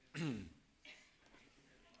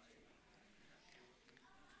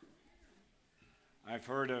I've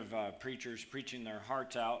heard of preachers preaching their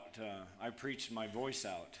hearts out. I preached my voice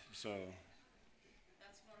out, so.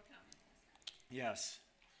 That's more coming. Yes.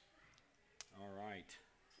 All right.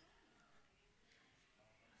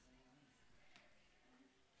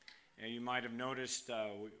 Yeah, you might have noticed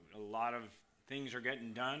a lot of things are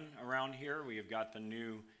getting done around here. We have got the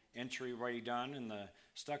new entryway done, and the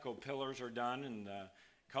stucco pillars are done, and the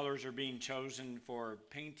colors are being chosen for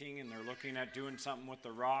painting, and they're looking at doing something with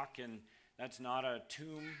the rock, and that's not a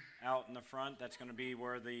tomb out in the front. That's going to be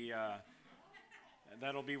where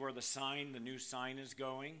that'll be where the new sign is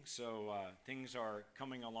going. So things are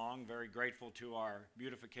coming along. Very grateful to our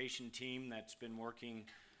beautification team that's been working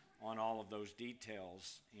on all of those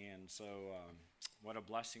details. And so what a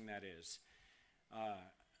blessing that is.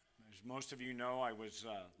 As most of you know, I was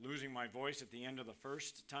losing my voice at the end of the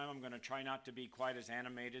first time. I'm going to try not to be quite as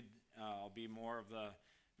animated. I'll be more of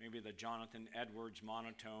maybe the Jonathan Edwards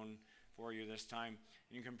monotone for you this time.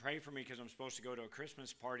 And you can pray for me because I'm supposed to go to a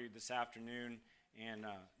Christmas party this afternoon, and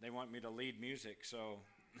they want me to lead music, so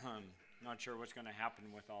I'm not sure what's going to happen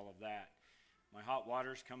with all of that. My hot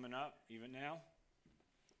water's coming up even now.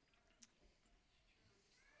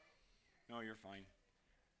 No, you're fine.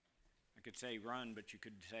 I could say run, but you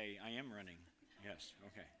could say I am running. Yes,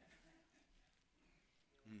 okay.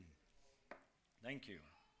 Thank you.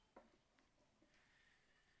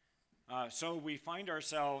 So we find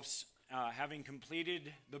ourselves having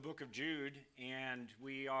completed the book of Jude, and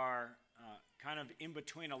we are kind of in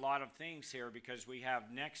between a lot of things here because we have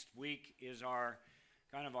next week is our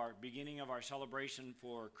beginning of our celebration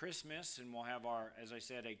for Christmas, and we'll have as I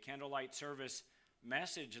said, a candlelight service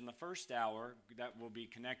message in the first hour that will be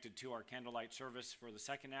connected to our candlelight service for the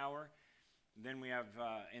second hour. Then we have,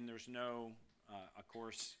 and there's no, of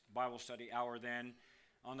course, Bible study hour then.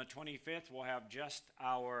 On the 25th, we'll have just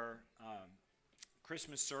our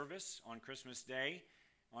Christmas service on Christmas Day.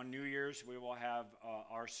 On New Year's, we will have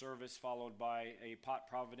our service followed by a pot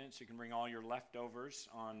providence. You can bring all your leftovers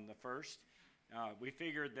on the 1st.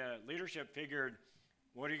 The leadership figured,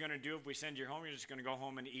 what are you going to do if we send you home? You're just going to go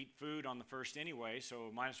home and eat food on the 1st anyway,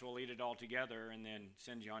 so might as well eat it all together and then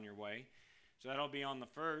send you on your way. So that'll be on the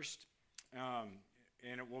 1st,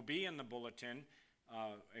 and it will be in the bulletin.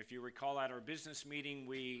 If you recall, at our business meeting,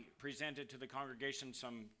 we presented to the congregation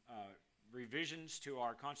some revisions to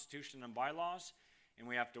our Constitution and bylaws, and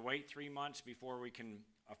we have to wait 3 months before we can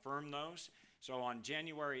affirm those. So on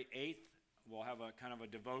January 8th, we'll have a kind of a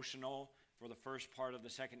devotional for the first part of the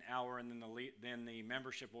second hour, and then the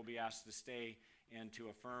membership will be asked to stay and to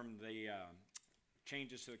affirm the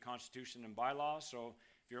changes to the Constitution and bylaws. So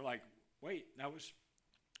if you're like, wait, that was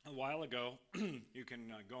a while ago, you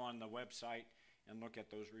can go on the website and look at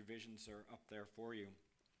those revisions. They're up there for you.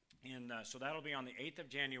 And so that'll be on the 8th of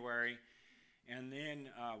January. And then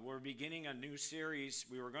we're beginning a new series.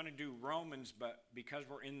 We were going to do Romans, but because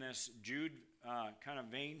we're in this Jude kind of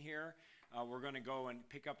vein here, we're going to go and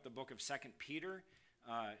pick up the book of 2 Peter.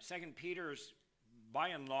 2 Peter is, by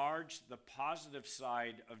and large, the positive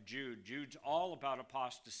side of Jude. Jude's all about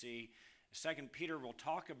apostasy. 2 Peter will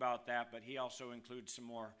talk about that, but he also includes some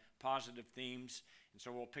more positive themes. And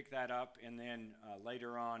so we'll pick that up, and then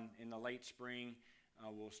later on in the late spring,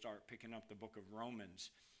 we'll start picking up the book of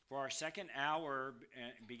Romans. For our second hour,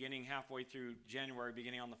 beginning halfway through January,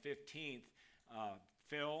 beginning on the 15th,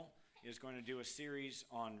 Phil is going to do a series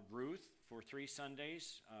on Ruth for 3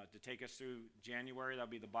 Sundays to take us through January. That'll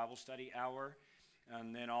be the Bible study hour.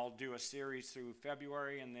 And then I'll do a series through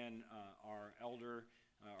February, and then our other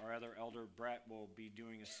elder, Brett, will be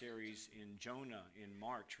doing a series in Jonah in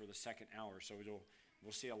March for the second hour. So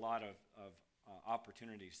we'll see a lot of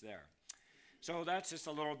opportunities there. So that's just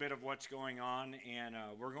a little bit of what's going on, and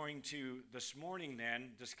we're going to, this morning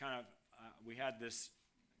then, just kind of, we had this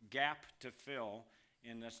gap to fill,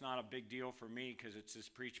 and that's not a big deal for me because it's this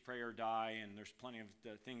preach, pray, or die, and there's plenty of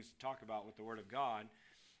things to talk about with the Word of God.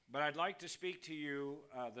 But I'd like to speak to you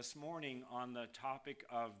this morning on the topic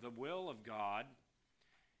of the will of God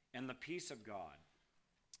and the peace of God,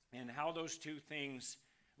 and how those two things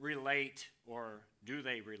relate, or do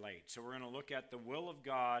they relate. So we're going to look at the will of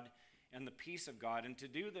God and the peace of God. And to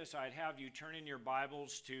do this, I'd have you turn in your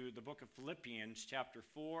Bibles to the book of Philippians, chapter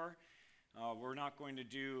 4. We're not going to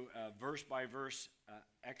do a verse-by-verse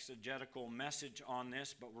exegetical message on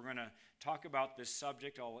this, but we're going to talk about this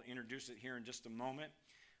subject. I'll introduce it here in just a moment.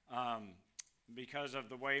 Because of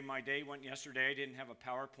the way my day went yesterday, I didn't have a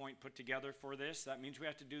PowerPoint put together for this. That means we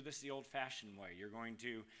have to do this the old-fashioned way. You're going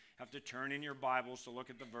to have to turn in your Bibles to look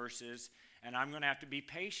at the verses, and I'm going to have to be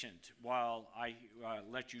patient while I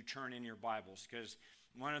let you turn in your Bibles, because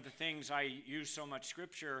one of the things I use so much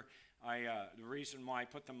Scripture, the reason why I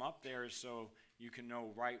put them up there is so you can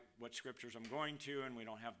know right what scriptures I'm going to, and we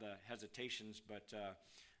don't have the hesitations. But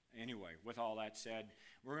anyway, with all that said,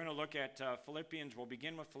 we're going to look at Philippians. We'll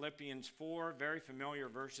begin with Philippians 4, very familiar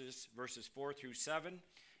verses 4 through 7.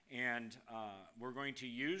 And we're going to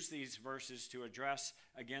use these verses to address,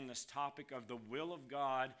 again, this topic of the will of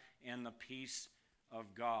God and the peace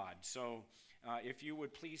of God. So if you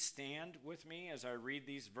would please stand with me as I read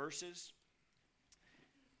these verses.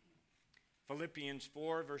 Philippians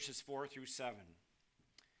 4, verses 4 through 7.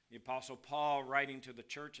 The Apostle Paul, writing to the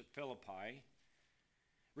church at Philippi,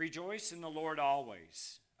 "Rejoice in the Lord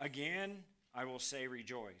always. Again, I will say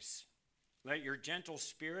rejoice. Let your gentle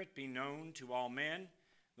spirit be known to all men.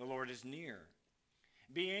 The Lord is near.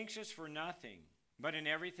 Be anxious for nothing, but in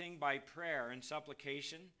everything by prayer and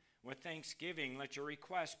supplication, with thanksgiving, let your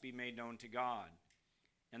requests be made known to God.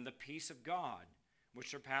 And the peace of God, which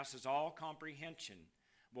surpasses all comprehension,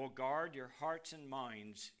 will guard your hearts and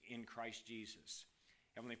minds in Christ Jesus."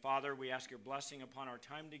 Heavenly Father, we ask your blessing upon our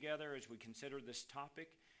time together as we consider this topic.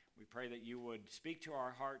 We pray that you would speak to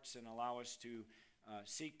our hearts and allow us to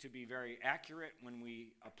seek to be very accurate when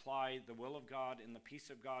we apply the will of God and the peace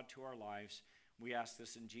of God to our lives. We ask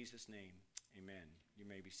this in Jesus' name. Amen. You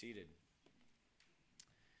may be seated.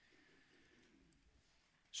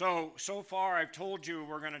 So far I've told you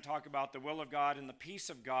we're going to talk about the will of God and the peace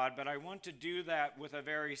of God, but I want to do that with a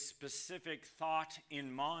very specific thought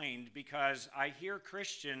in mind, because I hear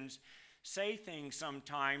Christians say things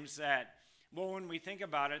sometimes that, well, when we think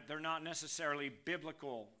about it, they're not necessarily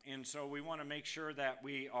biblical, and so we want to make sure that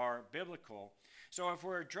we are biblical. So if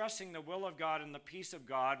we're addressing the will of God and the peace of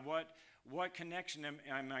God, what connection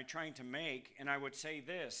am I trying to make? And I would say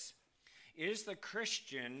this: is the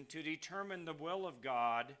Christian to determine the will of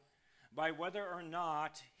God by whether or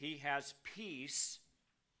not he has peace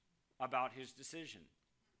about his decision?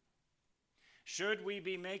 Should we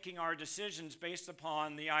be making our decisions based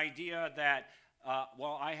upon the idea that,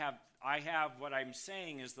 I have what I'm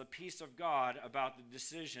saying is the peace of God about the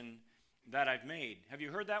decision that I've made? Have you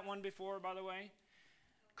heard that one before, by the way?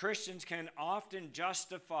 Christians can often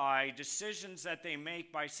justify decisions that they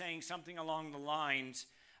make by saying something along the lines,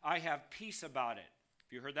 I have peace about it.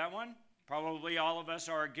 Have you heard that one? Probably all of us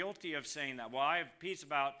are guilty of saying that. Well, I have peace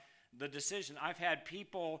about the decision. I've had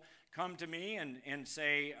people come to me and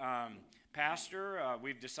say, Pastor,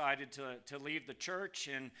 we've decided to leave the church,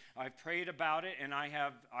 and I've prayed about it, and I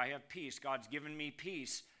have peace. God's given me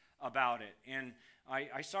peace about it. And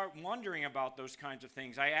I start wondering about those kinds of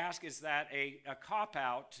things. I ask, is that a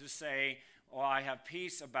cop-out to say, well, I have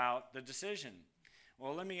peace about the decision?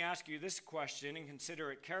 Well, let me ask you this question and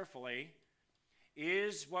consider it carefully.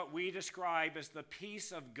 Is what we describe as the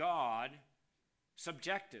peace of God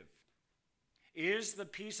subjective? Is the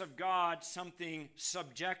peace of God something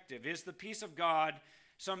subjective? Is the peace of God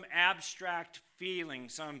some abstract feeling,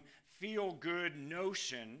 some feel-good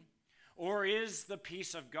notion? Or is the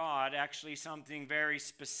peace of God actually something very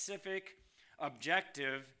specific,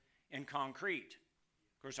 objective, and concrete?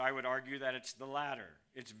 Of course, I would argue that it's the latter.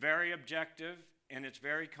 It's very objective and it's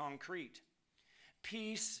very concrete.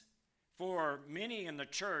 Peace, for many in the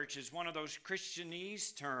church, is one of those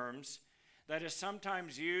Christianese terms that is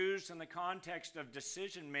sometimes used in the context of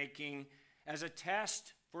decision-making as a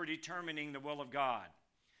test for determining the will of God.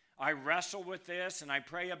 I wrestle with this and I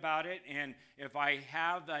pray about it, and if I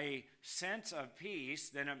have a sense of peace,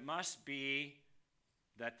 then it must be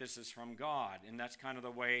that this is from God. And that's kind of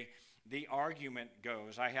the way the argument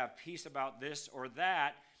goes. I have peace about this or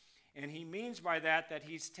that, and he means by that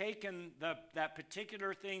he's taken that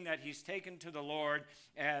particular thing that he's taken to the Lord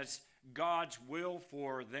as God's will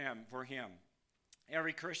for him.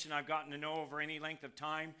 Every Christian I've gotten to know over any length of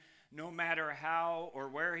time, no matter how or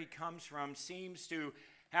where he comes from, seems to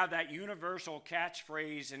have that universal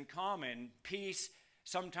catchphrase in common, peace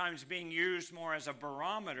sometimes being used more as a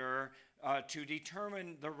barometer to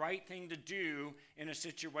determine the right thing to do in a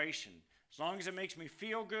situation. As long as it makes me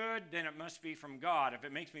feel good, then it must be from God. If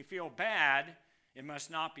it makes me feel bad, it must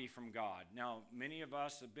not be from God. Now, many of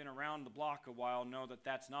us have been around the block a while, know that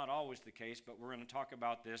that's not always the case, but we're going to talk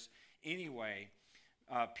about this anyway.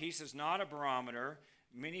 Peace is not a barometer.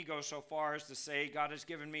 Many go so far as to say, God has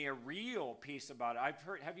given me a real peace about it.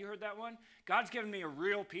 Have you heard that one? God's given me a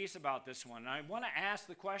real peace about this one. And I want to ask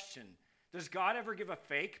the question, does God ever give a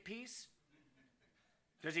fake peace?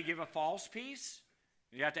 Does he give a false peace?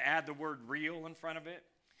 You have to add the word real in front of it.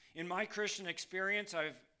 In my Christian experience,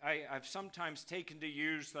 I've sometimes taken to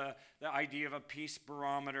use the idea of a peace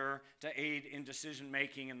barometer to aid in decision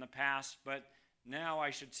making in the past, but now I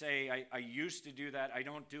should say I used to do that. I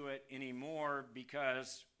don't do it anymore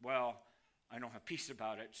because, well, I don't have peace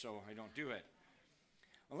about it, so I don't do it.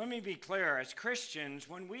 Well, let me be clear. As Christians,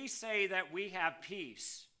 when we say that we have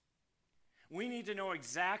peace, we need to know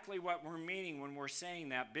exactly what we're meaning when we're saying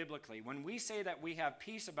that biblically. When we say that we have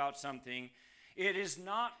peace about something, it is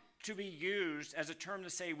not to be used as a term to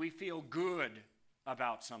say we feel good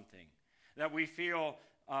about something, that we feel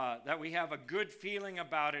that we have a good feeling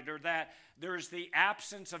about it, or that there's the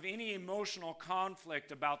absence of any emotional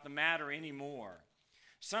conflict about the matter anymore.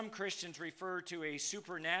 Some Christians refer to a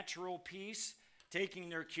supernatural peace, taking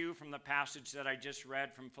their cue from the passage that I just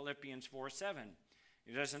read from Philippians 4:7.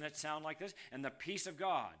 Doesn't it sound like this? And the peace of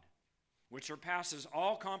God, which surpasses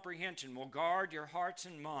all comprehension, will guard your hearts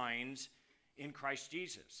and minds in Christ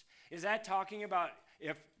Jesus. Is that talking about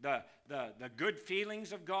if the good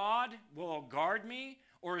feelings of God will guard me?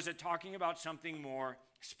 Or is it talking about something more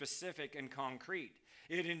specific and concrete?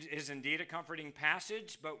 It is indeed a comforting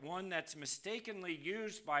passage, but one that's mistakenly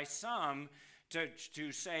used by some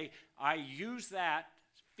to say, I use that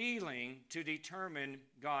feeling to determine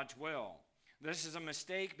God's will. This is a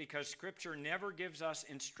mistake because Scripture never gives us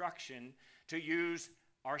instruction to use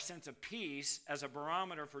our sense of peace as a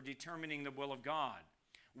barometer for determining the will of God.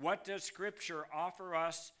 What does Scripture offer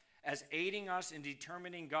us as aiding us in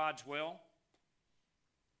determining God's will?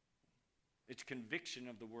 It's conviction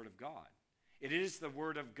of the Word of God. It is the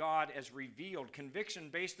Word of God as revealed, conviction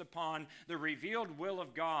based upon the revealed will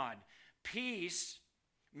of God. Peace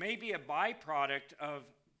may be a byproduct of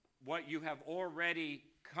what you have already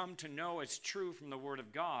come to know as true from the Word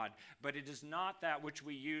of God, but it is not that which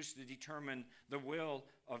we use to determine the will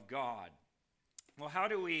of God. Well, how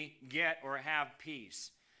do we get or have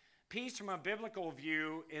peace? Peace from a biblical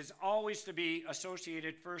view is always to be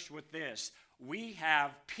associated first with this: we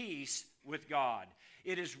have peace with God.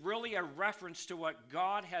 It is really a reference to what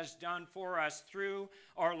God has done for us through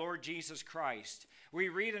our Lord Jesus Christ. We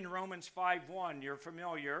read in Romans 5:1, you're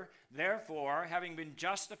familiar, therefore, having been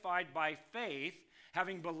justified by faith,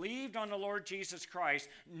 having believed on the Lord Jesus Christ,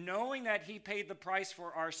 knowing that he paid the price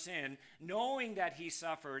for our sin, knowing that he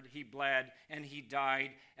suffered, he bled, and he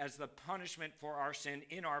died as the punishment for our sin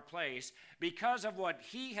in our place, because of what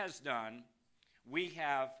he has done, we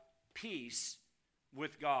have peace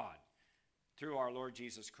with God through our Lord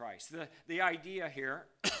Jesus Christ. The idea here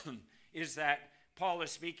is that Paul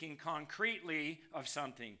is speaking concretely of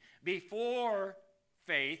something. Before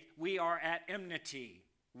faith, we are at enmity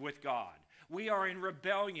with God. We are in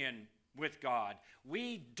rebellion with God.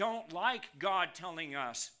 We don't like God telling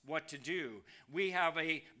us what to do. We have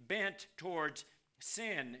a bent towards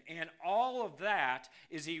sin, and all of that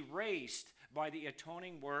is erased by the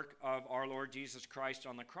atoning work of our Lord Jesus Christ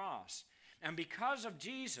on the cross. And because of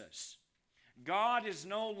Jesus, God is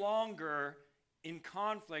no longer in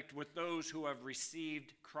conflict with those who have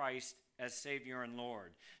received Christ as Savior and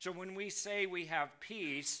Lord. So when we say we have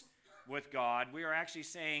peace with God, we are actually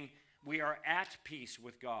saying we are at peace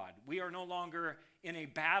with God. We are no longer in a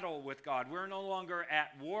battle with God. We're no longer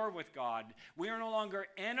at war with God. We are no longer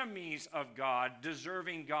enemies of God,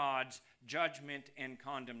 deserving God's judgment and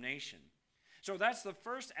condemnation. So that's the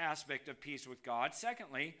first aspect of peace with God.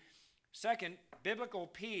 Second, biblical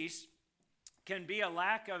peace can be a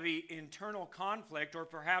lack of internal conflict, or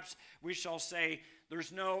perhaps we shall say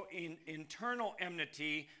there's no internal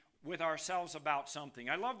enmity with ourselves about something.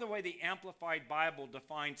 I love the way the Amplified Bible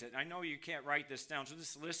defines it. I know you can't write this down, so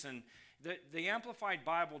just listen. The Amplified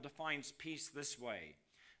Bible defines peace this way: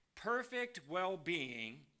 perfect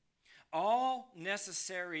well-being, all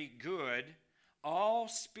necessary good, all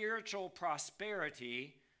spiritual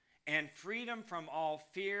prosperity, and freedom from all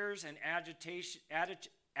fears and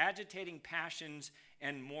agitating passions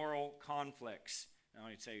and moral conflicts. Now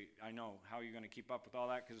you'd say, I know, how are you going to keep up with all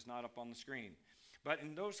that because it's not up on the screen? But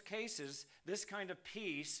in those cases, this kind of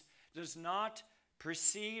peace does not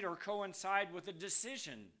precede or coincide with a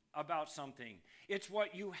decision about something. It's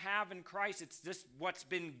what you have in Christ. It's just what's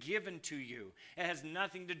been given to you. It has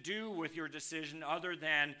nothing to do with your decision other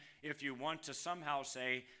than if you want to somehow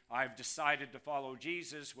say, I've decided to follow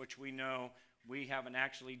Jesus, which we know we haven't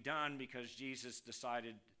actually done because Jesus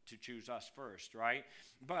decided to choose us first, right?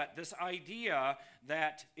 But this idea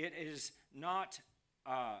that it is not,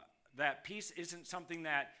 that peace isn't something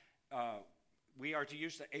that we are to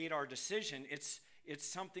use to aid our decision. It's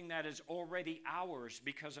something that is already ours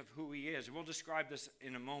because of who he is. We'll describe this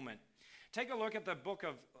in a moment. Take a look at the book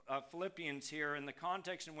of Philippians here in the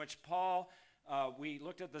context in which Paul, we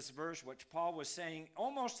looked at this verse, which Paul was saying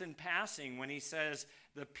almost in passing when he says,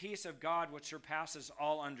 the peace of God which surpasses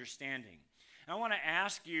all understanding. And I want to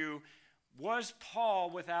ask you, was Paul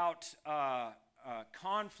without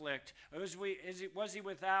conflict? Was he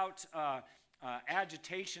without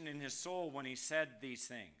agitation in his soul when he said these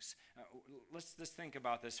things. Let's just think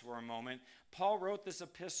about this for a moment. Paul wrote this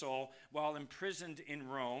epistle while imprisoned in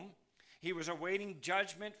Rome. He was awaiting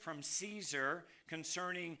judgment from Caesar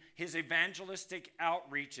concerning his evangelistic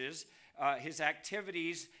outreaches, his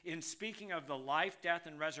activities in speaking of the life, death,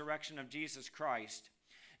 and resurrection of Jesus Christ.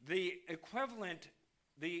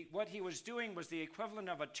 What he was doing was the equivalent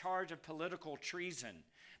of a charge of political treason,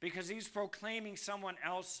 because he's proclaiming someone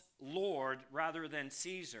else Lord rather than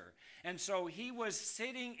Caesar. And so he was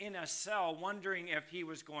sitting in a cell wondering if he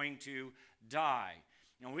was going to die.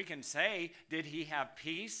 Now we can say, did he have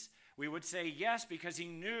peace? We would say yes, because he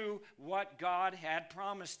knew what God had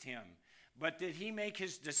promised him. But did he make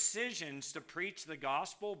his decisions to preach the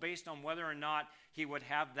gospel based on whether or not he would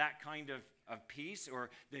have that kind of peace, or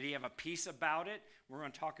did he have a peace about it? We're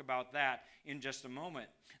going to talk about that in just a moment.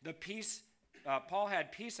 Paul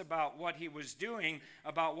had peace about what he was doing,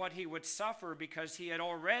 about what he would suffer, because he had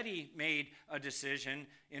already made a decision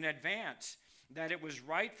in advance that it was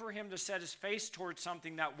right for him to set his face towards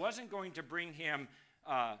something that wasn't going to bring him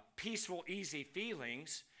peaceful, easy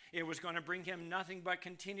feelings. It was going to bring him nothing but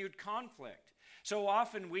continued conflict. So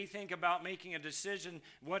often we think about making a decision,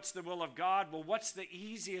 what's the will of God? Well, what's the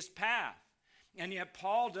easiest path? And yet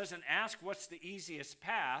Paul doesn't ask what's the easiest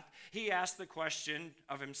path. He asks the question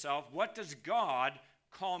of himself, what does God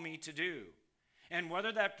call me to do? And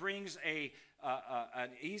whether that brings an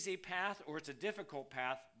easy path or it's a difficult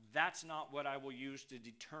path, that's not what I will use to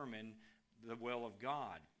determine the will of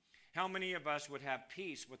God. How many of us would have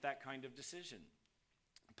peace with that kind of decision?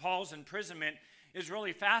 Paul's imprisonment is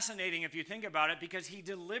really fascinating if you think about it, because he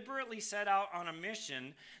deliberately set out on a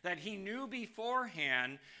mission that he knew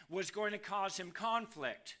beforehand was going to cause him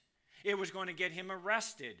conflict. It was going to get him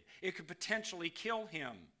arrested. It could potentially kill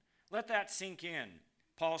him. Let that sink in.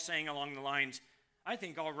 Paul's saying along the lines, I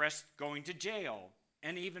think I'll risk going to jail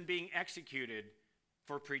and even being executed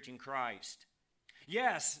for preaching Christ.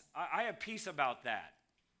 Yes, I have peace about that.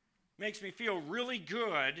 Makes me feel really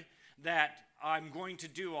good that I'm going to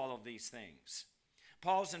do all of these things.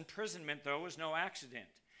 Paul's imprisonment, though, was no accident.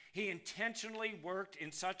 He intentionally worked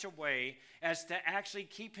in such a way as to actually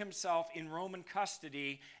keep himself in Roman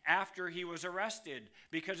custody after he was arrested,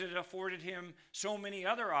 because it afforded him so many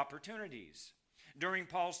other opportunities. During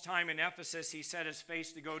Paul's time in Ephesus, he set his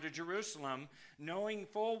face to go to Jerusalem, knowing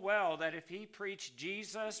full well that if he preached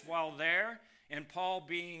Jesus while there, and Paul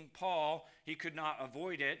being Paul, he could not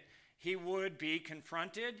avoid it, he would be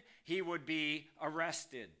confronted, he would be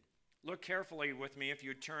arrested. Look carefully with me if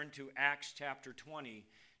you turn to Acts chapter 20.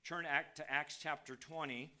 Turn to Acts chapter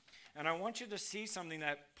 20, and I want you to see something,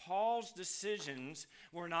 that Paul's decisions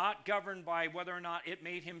were not governed by whether or not it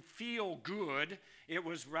made him feel good. It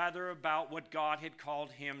was rather about what God had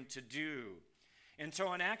called him to do. And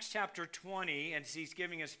so in Acts chapter 20, as he's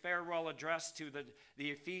giving his farewell address to the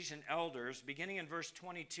Ephesian elders, beginning in verse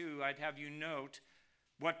 22, I'd have you note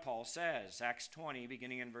what Paul says. Acts 20,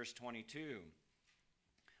 beginning in verse 22.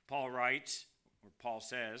 Paul writes, or Paul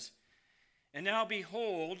says, and now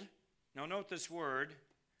behold, now note this word,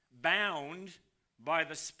 bound by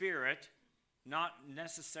the Spirit, not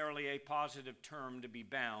necessarily a positive term to be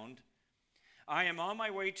bound, I am on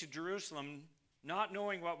my way to Jerusalem, not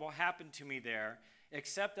knowing what will happen to me there,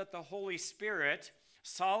 except that the Holy Spirit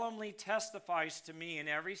solemnly testifies to me in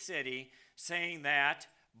every city, saying that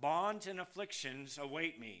bonds and afflictions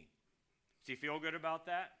await me. Do you feel good about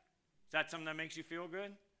that? Is that something that makes you feel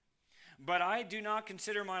good? But I do not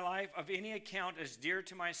consider my life of any account as dear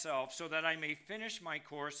to myself, so that I may finish my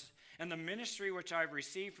course and the ministry which I have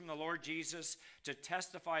received from the Lord Jesus, to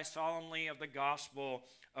testify solemnly of the gospel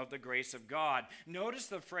of the grace of God. Notice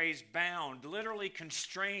the phrase bound, literally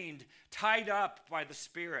constrained, tied up by the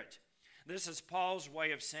Spirit. This is Paul's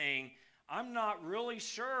way of saying, I'm not really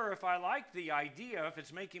sure if I like the idea, if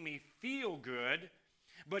it's making me feel good,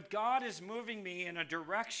 but God is moving me in a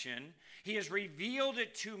direction. He has revealed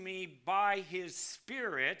it to me by His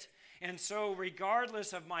Spirit. And so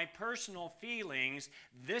regardless of my personal feelings,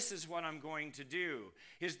 this is what I'm going to do.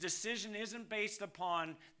 His decision isn't based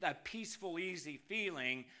upon that peaceful, easy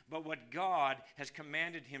feeling, but what God has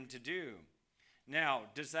commanded him to do. Now,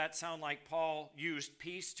 does that sound like Paul used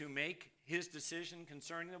peace to make his decision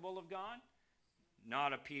concerning the will of God?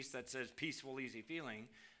 Not a peace that says peaceful, easy feeling.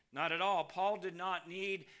 Not at all. Paul did not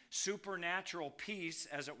need supernatural peace,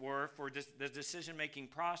 as it were, for the decision-making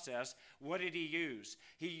process. What did he use?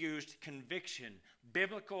 He used conviction,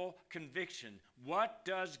 biblical conviction. What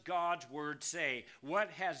does God's word say?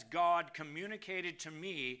 What has God communicated to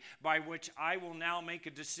me by which I will now make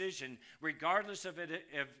a decision, regardless of it,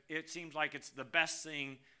 if it seems like it's the best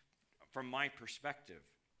thing from my perspective?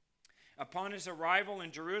 Upon his arrival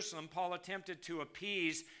in Jerusalem, Paul attempted to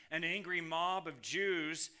appease an angry mob of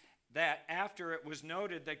Jews that after it was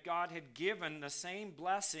noted that God had given the same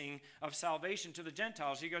blessing of salvation to the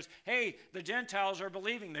Gentiles. He goes, hey, the Gentiles are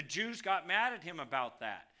believing. The Jews got mad at him about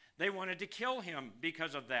that. They wanted to kill him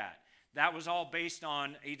because of that. That was all based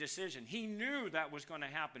on a decision. He knew that was going to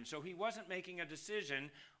happen, so he wasn't making a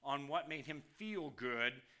decision on what made him feel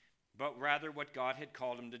good, but rather what God had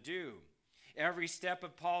called him to do. Every step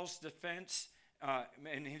of Paul's defense,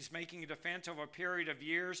 and he's making a defense over a period of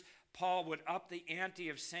years, Paul would up the ante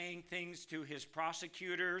of saying things to his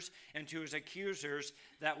prosecutors and to his accusers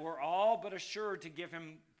that were all but assured to give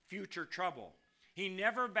him future trouble. He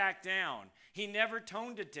never backed down. He never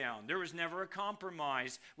toned it down. There was never a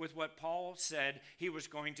compromise with what Paul said he was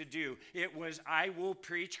going to do. It was, I will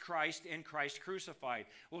preach Christ and Christ crucified.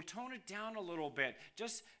 Well, tone it down a little bit.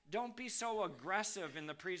 Just don't be so aggressive in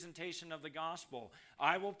the presentation of the gospel.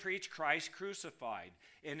 I will preach Christ crucified.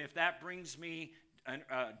 And if that brings me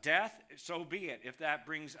death, so be it. If that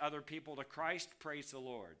brings other people to Christ, praise the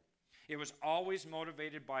Lord. It was always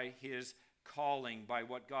motivated by his calling, by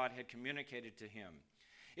what God had communicated to him.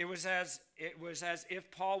 It was as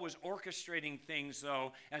if Paul was orchestrating things,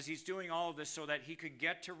 though, as he's doing all of this so that he could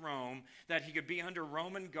get to Rome, that he could be under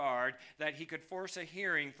Roman guard, that he could force a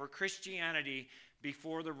hearing for Christianity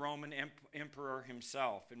before the Roman emperor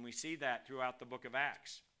himself. And we see that throughout the book of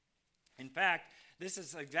Acts. In fact, this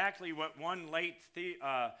is exactly what one late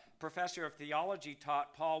professor of theology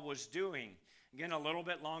taught Paul was doing. Again, a little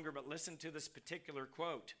bit longer, but listen to this particular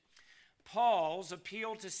quote. Paul's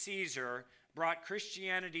appeal to Caesar brought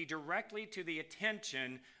Christianity directly to the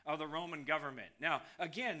attention of the Roman government. Now,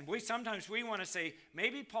 again, sometimes we want to say,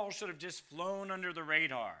 maybe Paul should have just flown under the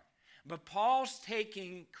radar. But Paul's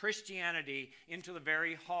taking Christianity into the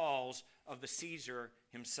very halls of the Caesar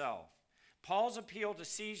himself. Paul's appeal to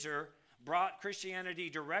Caesar brought Christianity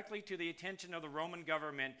directly to the attention of the Roman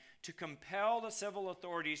government to compel the civil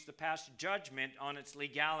authorities to pass judgment on its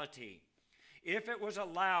legality. If it was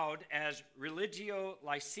allowed as religio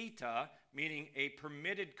licita, meaning a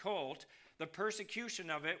permitted cult, the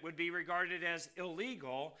persecution of it would be regarded as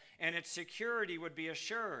illegal and its security would be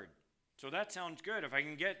assured. So that sounds good. If I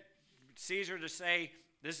can get Caesar to say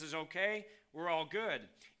this is okay, we're all good.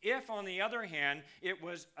 If, on the other hand, it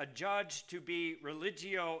was adjudged to be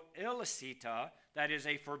religio illicita, that is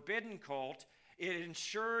a forbidden cult, it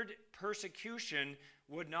ensured persecution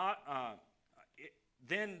would not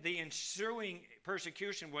then the ensuing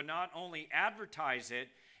persecution would not only advertise it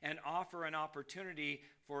and offer an opportunity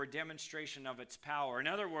for a demonstration of its power. In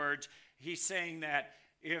other words, he's saying that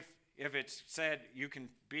if it's said you can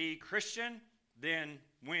be Christian, then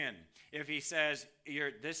win. If he says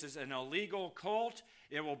this is an illegal cult,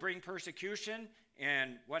 it will bring persecution.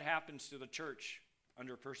 And what happens to the church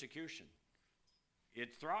under persecution?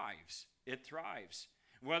 It thrives. It thrives.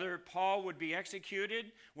 Whether Paul would be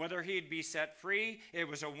executed, whether he'd be set free, it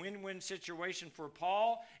was a win-win situation for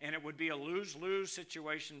Paul, and it would be a lose-lose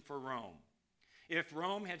situation for Rome. If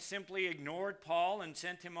Rome had simply ignored Paul and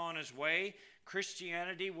sent him on his way,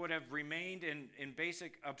 Christianity would have remained in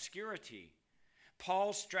basic obscurity.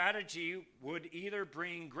 Paul's strategy would either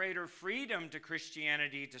bring greater freedom to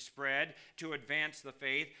Christianity to spread, to advance the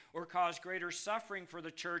faith, or cause greater suffering for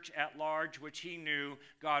the church at large, which he knew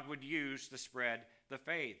God would use to spread the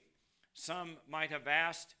faith. Some might have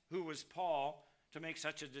asked, who was Paul to make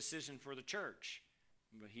such a decision for the church?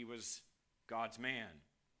 But he was God's man.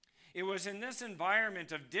 It was in this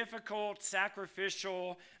environment of difficult,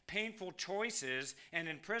 sacrificial, painful choices and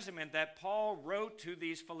imprisonment that Paul wrote to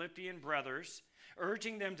these Philippian brothers,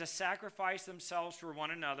 urging them to sacrifice themselves for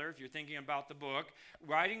one another, if you're thinking about the book,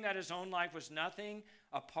 writing that his own life was nothing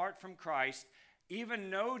apart from Christ, even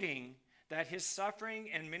noting that his suffering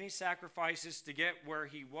and many sacrifices to get where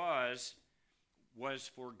he was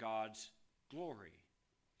for God's glory.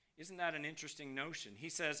 Isn't that an interesting notion? He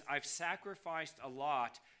says, I've sacrificed a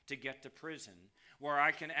lot to get to prison, where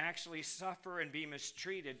I can actually suffer and be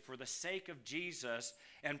mistreated for the sake of Jesus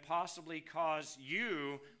and possibly cause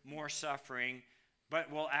you more suffering, but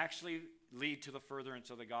will actually lead to the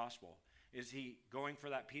furtherance of the gospel. Is he going for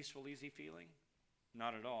that peaceful, easy feeling?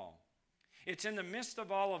 Not at all. It's in the midst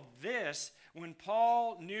of all of this, when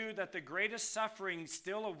Paul knew that the greatest suffering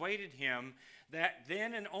still awaited him, that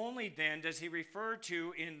then and only then does he refer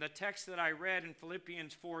to in the text that I read in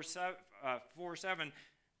Philippians 4:7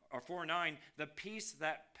 or 4:9, the peace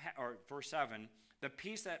that, or 4:7, the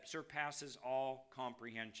peace that surpasses all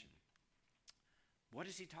comprehension. What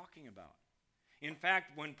is he talking about? In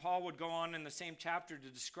fact, when Paul would go on in the same chapter to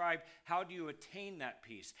describe how do you attain that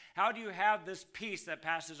peace? How do you have this peace that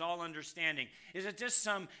passes all understanding? Is it just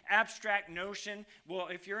some abstract notion? Well,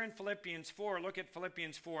 if you're in Philippians 4, look at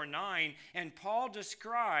Philippians 4:9, and Paul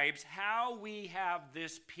describes how we have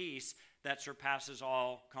this peace that surpasses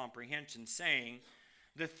all comprehension, saying,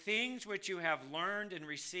 "The things which you have learned and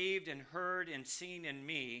received and heard and seen in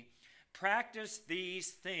me, practice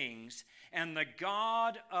these things, and the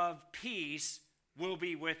God of peace will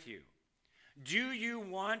be with you." Do you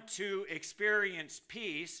want to experience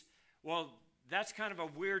peace? Well, that's kind of a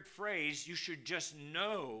weird phrase. You should just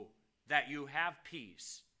know that you have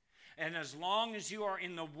peace. And as long as you are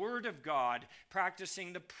in the Word of God,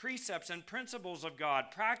 practicing the precepts and principles of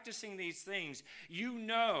God, practicing these things, you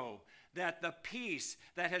know that the peace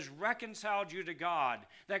that has reconciled you to God,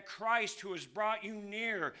 that Christ who has brought you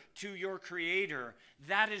near to your Creator,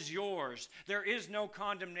 that is yours. There is no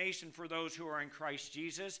condemnation for those who are in Christ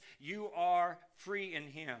Jesus. You are free in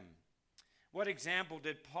Him. What example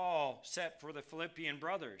did Paul set for the Philippian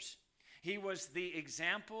brothers? He was the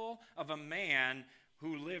example of a man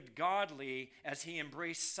who lived godly as he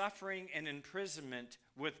embraced suffering and imprisonment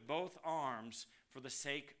with both arms for the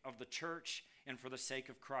sake of the church and for the sake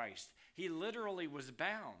of Christ. He literally was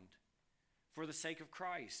bound for the sake of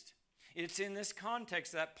Christ. It's in this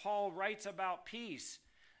context that Paul writes about peace,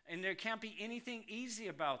 and there can't be anything easy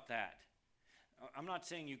about that. I'm not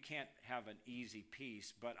saying you can't have an easy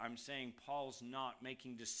peace, but I'm saying Paul's not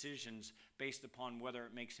making decisions based upon whether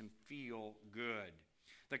it makes him feel good.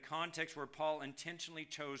 The context where Paul intentionally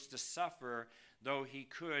chose to suffer, though he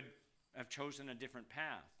could have chosen a different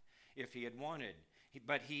path if he had wanted.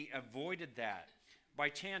 But he avoided that. By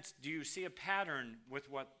chance, do you see a pattern with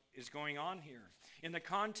what is going on here? In the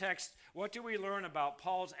context, what do we learn about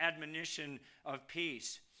Paul's admonition of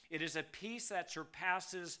peace? It is a peace that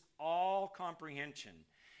surpasses all comprehension.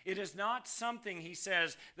 It is not something, he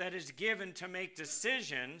says, that is given to make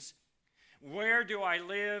decisions. Where do I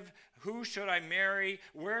live? Who should I marry?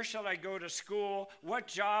 Where shall I go to school? What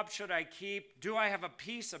job should I keep? Do I have a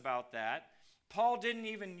peace about that? Paul didn't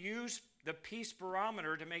even use the peace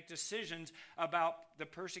barometer to make decisions about the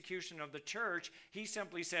persecution of the church. He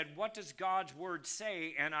simply said, what does God's word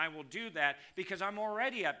say? And I will do that because I'm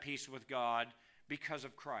already at peace with God because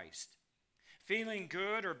of Christ. Feeling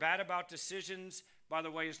good or bad about decisions, by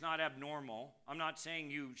the way, is not abnormal. I'm not saying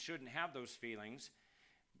you shouldn't have those feelings,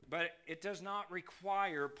 but it does not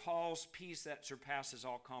require Paul's peace that surpasses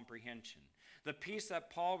all comprehension. The peace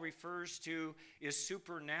that Paul refers to is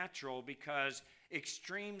supernatural because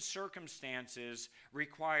extreme circumstances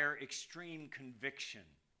require extreme conviction.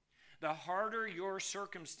 The harder your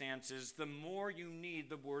circumstances, the more you need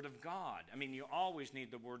the Word of God. I mean, you always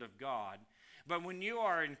need the Word of God. But when you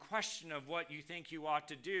are in question of what you think you ought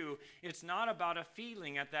to do, it's not about a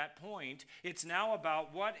feeling at that point. It's now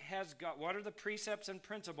about what are the precepts and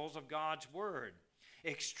principles of God's Word.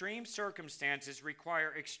 Extreme circumstances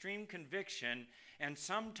require extreme conviction and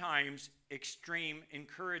sometimes extreme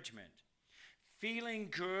encouragement. Feeling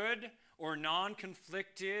good or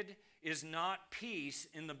non-conflicted is not peace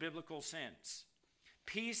in the biblical sense.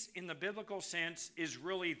 Peace in the biblical sense is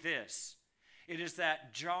really this. It is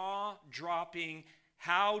that jaw-dropping,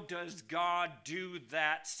 how does God do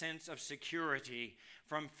that sense of security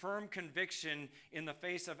from firm conviction in the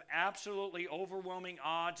face of absolutely overwhelming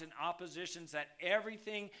odds and oppositions that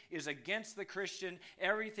everything is against the Christian,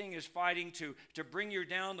 everything is fighting to bring you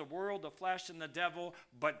down, the world, the flesh, and the devil,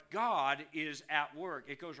 but God is at work.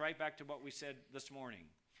 It goes right back to what we said this morning.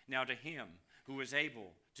 Now to him who is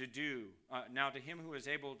able to do, I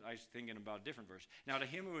was thinking about a different verse. Now to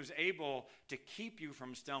him who is able to keep you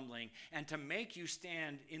from stumbling and to make you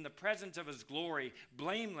stand in the presence of his glory,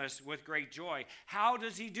 blameless with great joy. How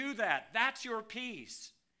does he do that? That's your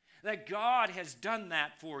peace. That God has done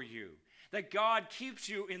that for you. That God keeps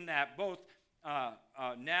you in that both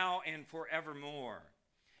now and forevermore.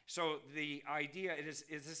 So the idea is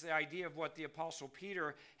this the idea of what the Apostle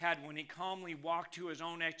Peter had when he calmly walked to his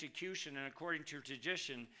own execution, and according to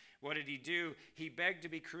tradition, what did he do? He begged to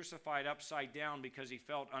be crucified upside down because he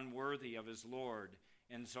felt unworthy of his Lord.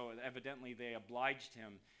 And so evidently they obliged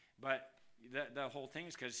him. But the whole thing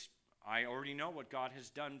is because I already know what God has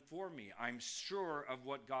done for me. I'm sure of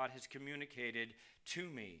what God has communicated to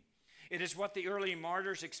me. It is what the early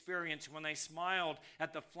martyrs experienced when they smiled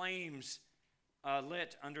at the flames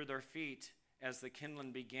lit under their feet as the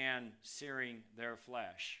kindling began searing their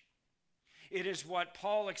flesh. It is what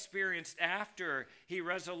Paul experienced after he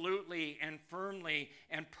resolutely and firmly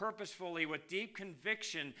and purposefully, with deep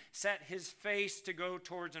conviction, set his face to go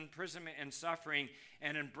towards imprisonment and suffering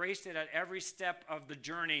and embraced it at every step of the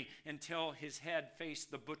journey until his head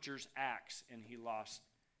faced the butcher's axe and he lost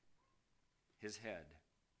his head.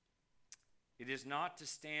 It is not to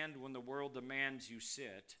stand when the world demands you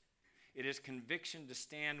sit. It is conviction to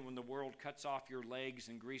stand when the world cuts off your legs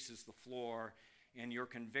and greases the floor, and your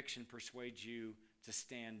conviction persuades you to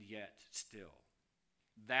stand yet still.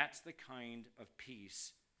 That's the kind of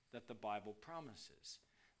peace that the Bible promises.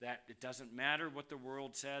 That it doesn't matter what the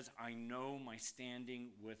world says, I know my standing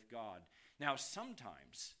with God. Now,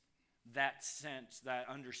 sometimes that sense, that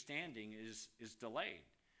understanding is delayed.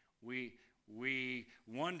 We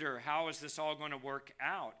wonder, how is this all going to work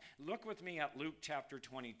out? Look with me at Luke chapter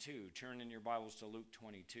 22. Turn in your Bibles to Luke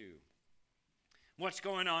 22. What's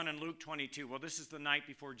going on in Luke 22? Well, this is the night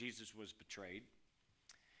before Jesus was betrayed.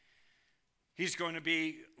 He's going to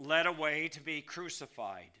be led away to be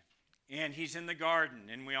crucified. And he's in the garden,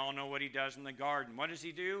 and we all know what he does in the garden. What does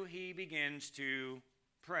he do? He begins to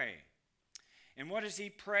pray. And what does he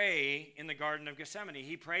pray in the Garden of Gethsemane?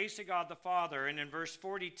 He prays to God the Father, and in verse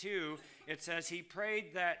 42, it says he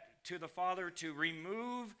prayed that to the Father to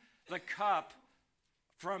remove the cup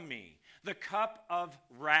from me, the cup of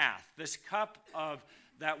wrath, this cup of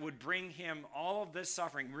that would bring him all of this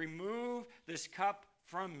suffering. Remove this cup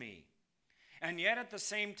from me. And yet at the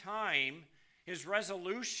same time, his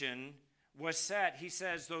resolution was set. He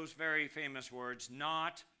says those very famous words,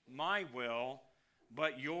 not my will,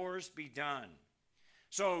 but yours be done.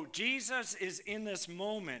 So Jesus is in this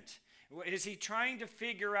moment. Is he trying to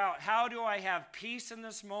figure out, how do I have peace in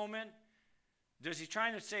this moment? Does he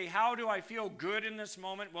trying to say, how do I feel good in this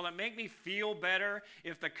moment? Will it make me feel better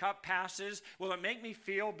if the cup passes? Will it make me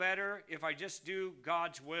feel better if I just do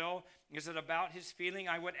God's will? Is it about his feeling?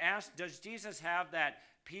 I would ask, does Jesus have that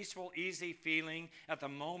peaceful, easy feeling at the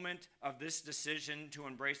moment of this decision to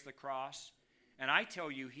embrace the cross? And I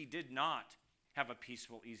tell you, he did not have a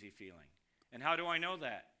peaceful, easy feeling. And how do I know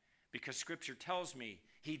that? Because Scripture tells me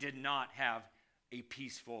he did not have a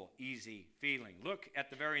peaceful, easy feeling. Look at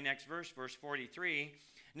the very next verse, verse 43.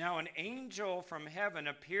 Now an angel from heaven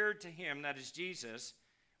appeared to him, that is Jesus.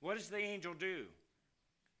 What does the angel do?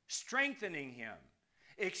 Strengthening him.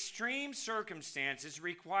 Extreme circumstances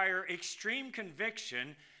require extreme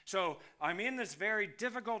conviction. So I'm in this very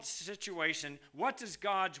difficult situation. What does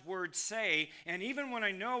God's word say? And even when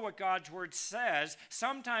I know what God's word says,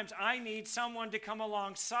 sometimes I need someone to come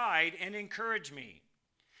alongside and encourage me.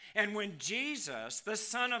 And when Jesus, the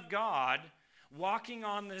Son of God, walking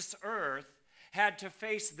on this earth, had to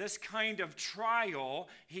face this kind of trial,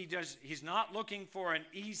 he's not looking for an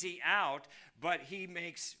easy out, but he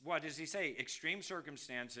makes, what does he say? Extreme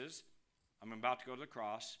circumstances, I'm about to go to the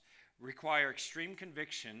cross, require extreme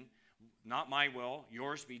conviction, not my will,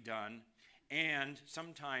 yours be done, and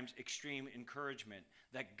sometimes extreme encouragement,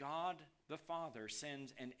 that God the Father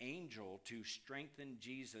sends an angel to strengthen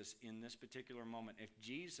Jesus in this particular moment. If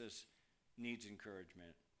Jesus needs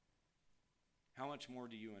encouragement, how much more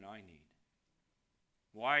do you and I need?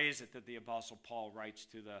 Why is it that the Apostle Paul writes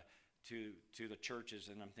to the churches,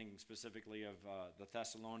 and I'm thinking specifically of the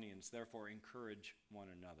Thessalonians, therefore encourage one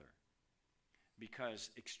another? Because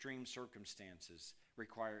extreme circumstances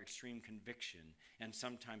require extreme conviction and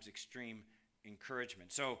sometimes extreme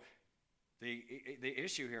encouragement. So the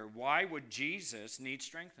issue here, why would Jesus need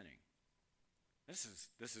strengthening? This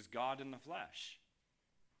is God in the flesh.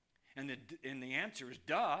 And the answer is,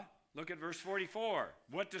 duh. Look at verse 44.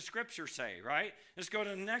 What does Scripture say, right? Let's go to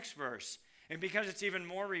the next verse. And because it's even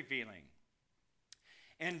more revealing.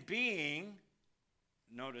 And being,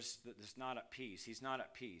 notice that it's not at peace. He's not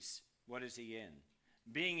at peace. What is he in?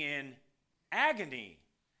 Being in agony.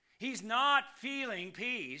 He's not feeling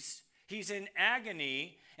peace. He's in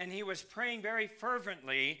agony, and he was praying very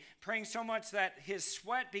fervently, praying so much that his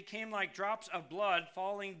sweat became like drops of blood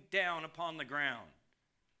falling down upon the ground.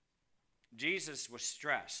 Jesus was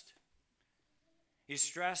stressed. He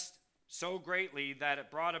stressed so greatly that it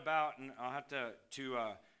brought about, and I'll have to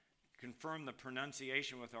confirm the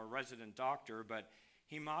pronunciation with our resident doctor, but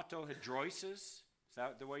hematohidrosis, is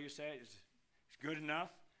that the way you say it? It's good enough?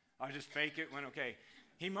 I'll just fake it when, okay.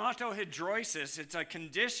 Hematohidrosis, it's a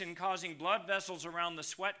condition causing blood vessels around the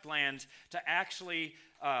sweat glands to actually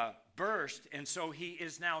burst, and so he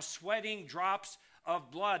is now sweating drops of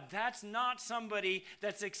blood. That's not somebody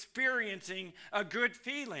that's experiencing a good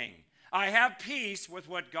feeling. I have peace with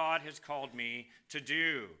what God has called me to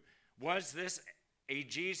do. Was this a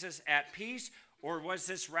Jesus at peace, Or was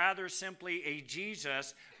this rather simply a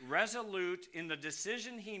Jesus resolute in the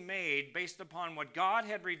decision he made based upon what God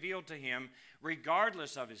had revealed to him,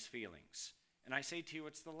 regardless of his feelings? And I say to you,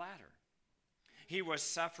 it's the latter. He was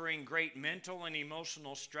suffering great mental and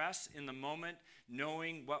emotional stress in the moment,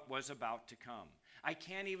 knowing what was about to come. I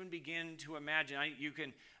can't even begin to imagine.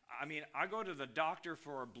 I go to the doctor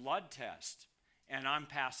for a blood test, and I'm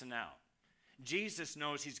passing out. Jesus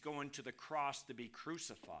knows he's going to the cross to be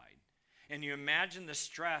crucified. And you imagine the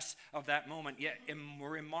stress of that moment. Yet,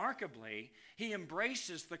 remarkably, he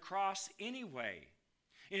embraces the cross anyway.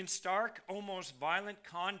 In stark, almost violent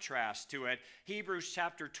contrast to it, Hebrews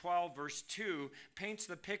chapter 12, verse 2 paints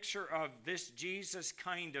the picture of this Jesus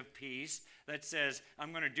kind of peace that says,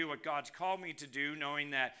 I'm going to do what God's called me to do,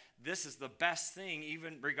 knowing that this is the best thing,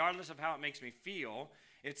 even regardless of how it makes me feel.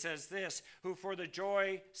 It says this, who for the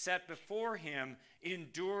joy set before him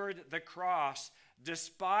endured the cross,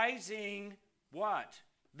 despising what?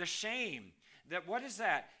 The shame. What is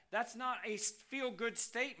that? That's not a feel-good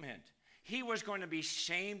statement. He was going to be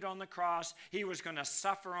shamed on the cross. He was going to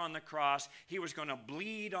suffer on the cross. He was going to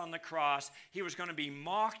bleed on the cross. He was going to be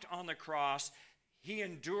mocked on the cross. He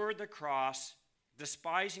endured the cross,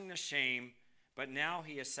 despising the shame, but now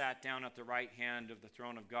he has sat down at the right hand of the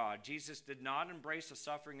throne of God. Jesus did not embrace the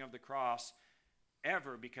suffering of the cross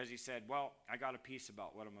ever because he said, well, I got a peace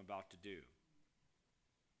about what I'm about to do.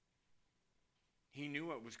 He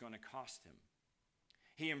knew it was going to cost him.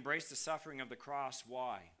 He embraced the suffering of the cross.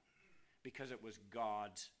 Why? Because it was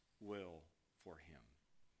God's will for him.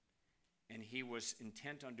 And he was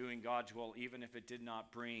intent on doing God's will even if it did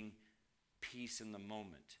not bring peace in the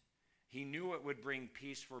moment. He knew it would bring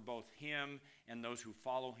peace for both him and those who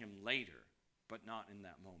follow him later, but not in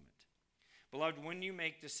that moment. Beloved, when you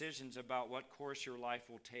make decisions about what course your life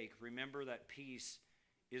will take, remember that peace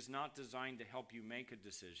is not designed to help you make a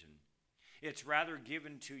decision. It's rather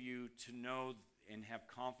given to you to know and have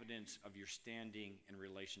confidence of your standing in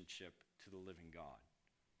relationship to the living God.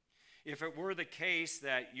 If it were the case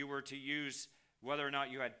that you were to use whether or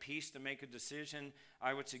not you had peace to make a decision,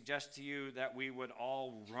 I would suggest to you that we would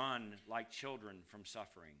all run like children from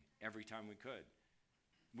suffering every time we could.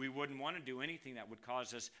 We wouldn't want to do anything that would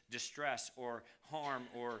cause us distress or harm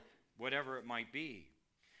or whatever it might be.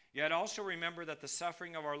 Yet also remember that the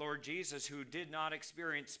suffering of our Lord Jesus, who did not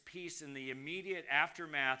experience peace in the immediate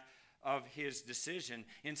aftermath of his decision.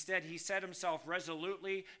 Instead, he set himself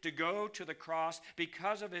resolutely to go to the cross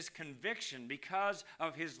because of his conviction, because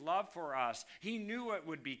of his love for us. He knew it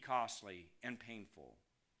would be costly and painful.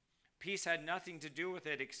 Peace had nothing to do with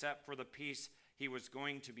it except for the peace he was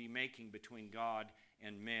going to be making between God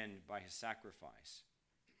and men by his sacrifice.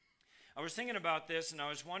 I was thinking about this, and I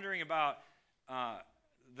was wondering about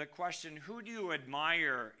the question, who do you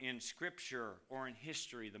admire in Scripture or in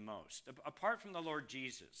history the most? Apart from the Lord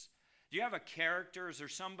Jesus. Do you have a character? Is there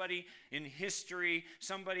somebody in history,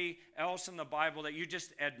 somebody else in the Bible that you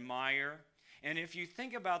just admire? And if you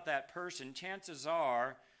think about that person, chances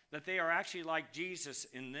are that they are actually like Jesus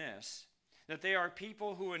in this, that they are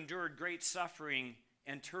people who endured great suffering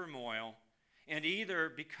and turmoil, and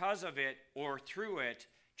either because of it or through it,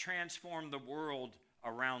 transformed the world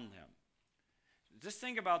around them. Just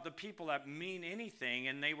think about the people that mean anything,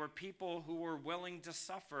 and they were people who were willing to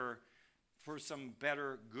suffer for some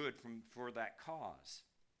better good for that cause.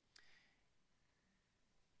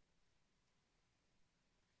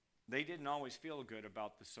 They didn't always feel good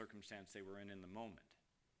about the circumstance they were in the moment.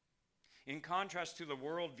 In contrast to the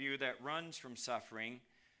worldview that runs from suffering,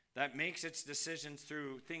 that makes its decisions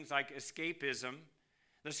through things like escapism,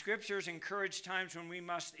 the Scriptures encourage times when we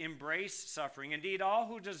must embrace suffering. Indeed, all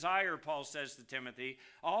who desire, Paul says to Timothy,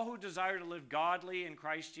 all who desire to live godly in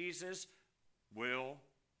Christ Jesus will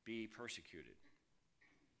be persecuted.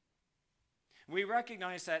 We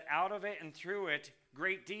recognize that out of it and through it,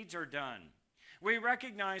 great deeds are done. We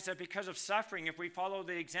recognize that because of suffering, if we follow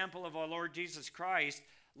the example of our Lord Jesus Christ,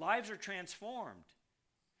 lives are transformed.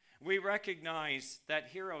 We recognize that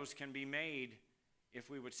heroes can be made if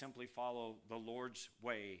we would simply follow the Lord's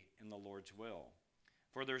way and the Lord's will.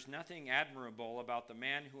 For there's nothing admirable about the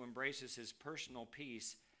man who embraces his personal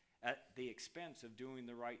peace at the expense of doing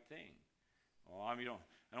the right thing. Well, I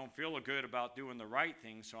don't feel good about doing the right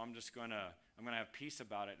thing, so I'm going to have peace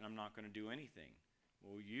about it and I'm not going to do anything.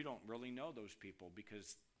 Well, you don't really know those people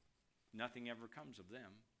because nothing ever comes of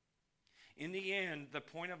them. In the end, the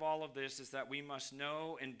point of all of this is that we must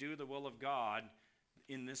know and do the will of God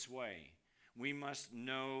in this way. We must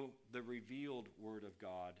know the revealed word of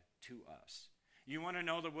God to us. You want to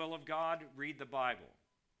know the will of God? Read the Bible.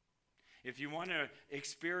 If you want to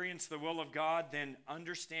experience the will of God, then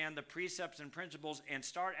understand the precepts and principles and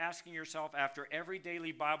start asking yourself after every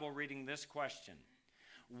daily Bible reading this question: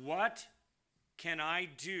 what can I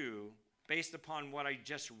do based upon what I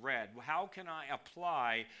just read? How can I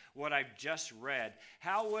apply what I've just read?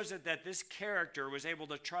 How was it that this character was able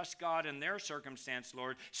to trust God in their circumstance,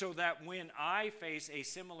 Lord, so that when I face a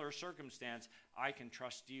similar circumstance, I can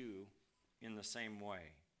trust you in the same way?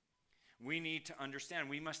 We need to understand.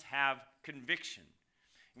 We must have conviction.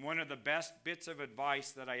 One of the best bits of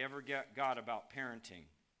advice that I ever got about parenting,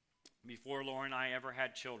 before Laura and I ever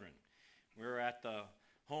had children, we were at the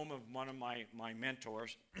home of one of my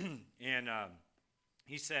mentors, and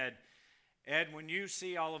he said, Ed, when you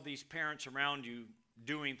see all of these parents around you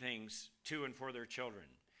doing things to and for their children,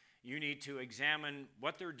 you need to examine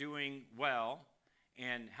what they're doing well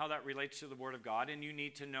and how that relates to the Word of God, and you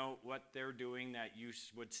need to know what they're doing that you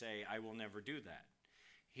would say, I will never do that.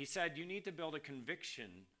 He said, you need to build a conviction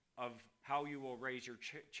of how you will raise your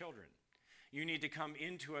children. You need to come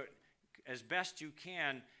into it as best you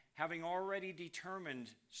can, having already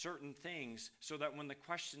determined certain things, so that when the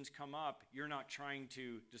questions come up, you're not trying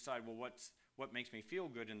to decide, well, what makes me feel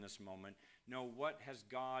good in this moment? No, what has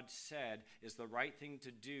God said is the right thing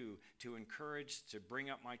to do to encourage, to bring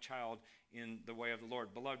up my child in the way of the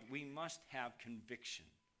Lord. Beloved, we must have conviction.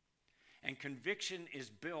 And conviction is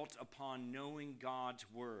built upon knowing God's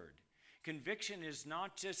word. Conviction is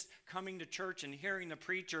not just coming to church and hearing the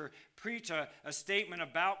preacher preach a statement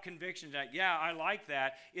about conviction that, yeah, I like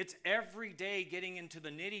that. It's every day getting into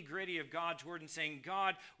the nitty-gritty of God's word and saying,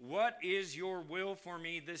 God, what is your will for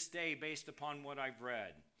me this day based upon what I've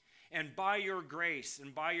read? And by your grace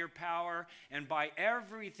and by your power and by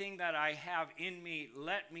everything that I have in me,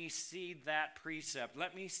 let me see that precept.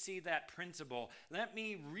 Let me see that principle. Let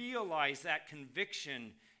me realize that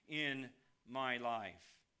conviction in my life.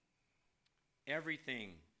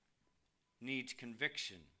 Everything needs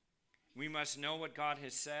conviction. We must know what God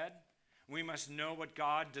has said. We must know what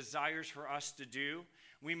God desires for us to do.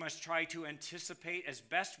 We must try to anticipate as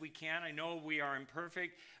best we can. I know we are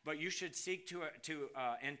imperfect, but you should seek to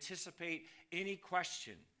anticipate any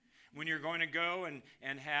question. When you're going to go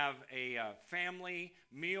and have a family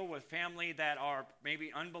meal with family that are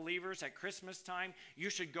maybe unbelievers at Christmas time, you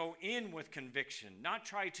should go in with conviction. Not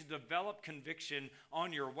try to develop conviction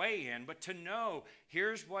on your way in, but to know,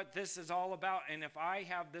 here's what this is all about. And if I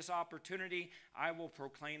have this opportunity, I will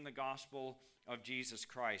proclaim the gospel of Jesus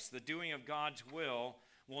Christ. The doing of God's will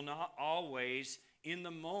not always, in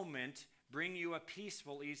the moment, bring you a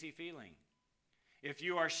peaceful, easy feeling. If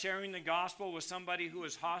you are sharing the gospel with somebody who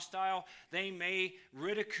is hostile, they may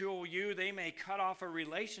ridicule you. They may cut off a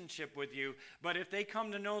relationship with you. But if they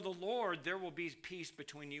come to know the Lord, there will be peace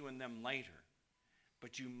between you and them later.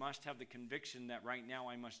 But you must have the conviction that right now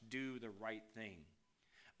I must do the right thing.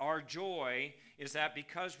 Our joy is that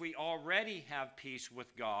because we already have peace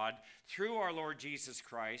with God through our Lord Jesus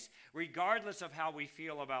Christ, regardless of how we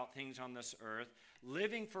feel about things on this earth,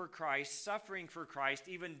 living for Christ, suffering for Christ,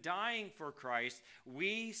 even dying for Christ,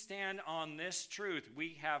 we stand on this truth.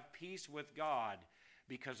 We have peace with God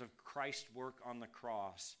because of Christ's work on the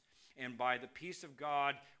cross. And by the peace of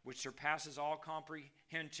God, which surpasses all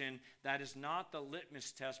comprehension, that is not the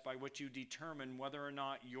litmus test by which you determine whether or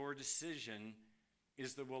not your decision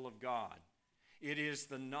is the will of God. It is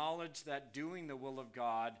the knowledge that doing the will of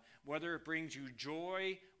God, whether it brings you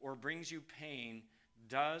joy or brings you pain,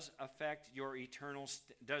 does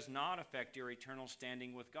not affect your eternal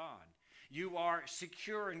standing with God. You are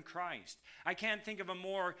secure in Christ. I can't think of a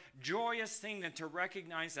more joyous thing than to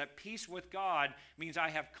recognize that peace with God means I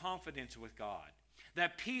have confidence with God.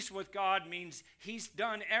 That peace with God means He's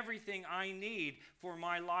done everything I need for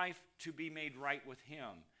my life to be made right with Him.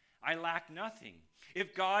 I lack nothing.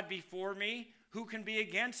 If God be for me, who can be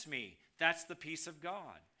against me? That's the peace of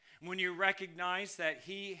God. When you recognize that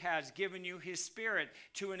He has given you His Spirit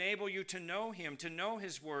to enable you to know Him, to know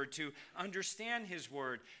His Word, to understand His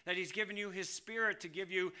Word, that He's given you His Spirit to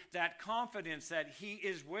give you that confidence that He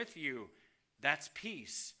is with you, that's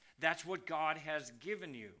peace. That's what God has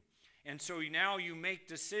given you. And so now you make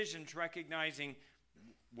decisions recognizing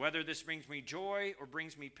whether this brings me joy or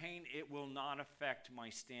brings me pain, it will not affect my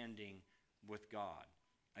standing with God.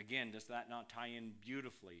 Again, does that not tie in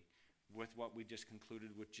beautifully with what we just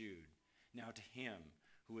concluded with Jude? Now to Him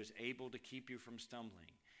who is able to keep you from stumbling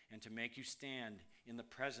and to make you stand in the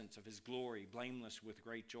presence of His glory, blameless with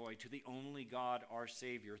great joy, to the only God, our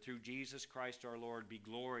Savior, through Jesus Christ our Lord, be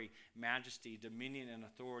glory, majesty, dominion, and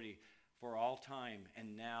authority for all time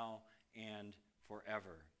and now and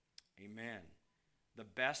forever. Amen. The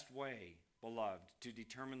best way, beloved, to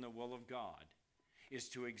determine the will of God is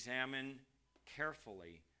to examine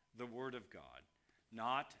carefully the Word of God,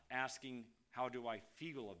 not asking, how do I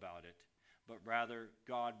feel about it, but rather,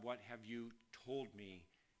 God, what have you told me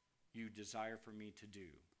you desire for me to do?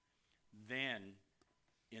 Then,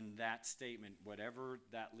 in that statement, whatever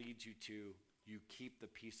that leads you to, you keep the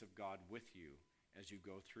peace of God with you as you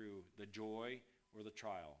go through the joy or the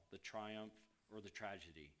trial, the triumph or the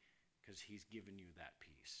tragedy, because he's given you that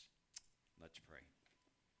peace. Let's pray.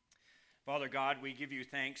 Father God, we give you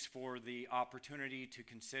thanks for the opportunity to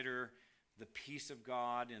consider the peace of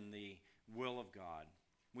God and the will of God.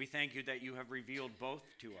 We thank you that you have revealed both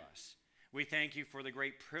to us. We thank you for the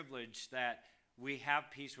great privilege that we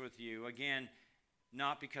have peace with you. Again,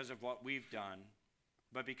 not because of what we've done,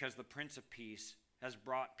 but because the Prince of Peace has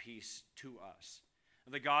brought peace to us.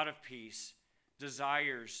 The God of peace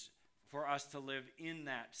desires for us to live in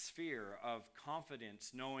that sphere of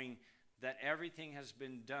confidence, knowing that everything has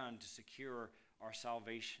been done to secure our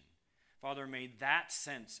salvation. Father, may that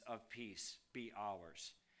sense of peace be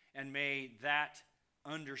ours. And may that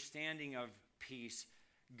understanding of peace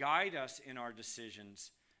guide us in our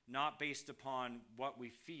decisions, not based upon what we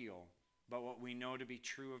feel, but what we know to be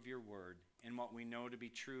true of your word and what we know to be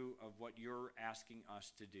true of what you're asking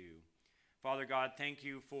us to do. Father God, thank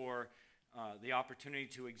you for the opportunity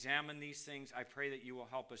to examine these things. I pray that you will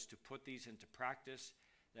help us to put these into practice,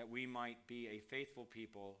 that we might be a faithful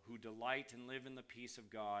people who delight and live in the peace of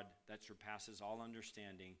God that surpasses all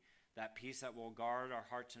understanding, that peace that will guard our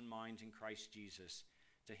hearts and minds in Christ Jesus.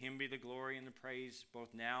 To him be the glory and the praise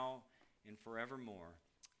both now and forevermore.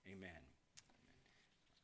 Amen.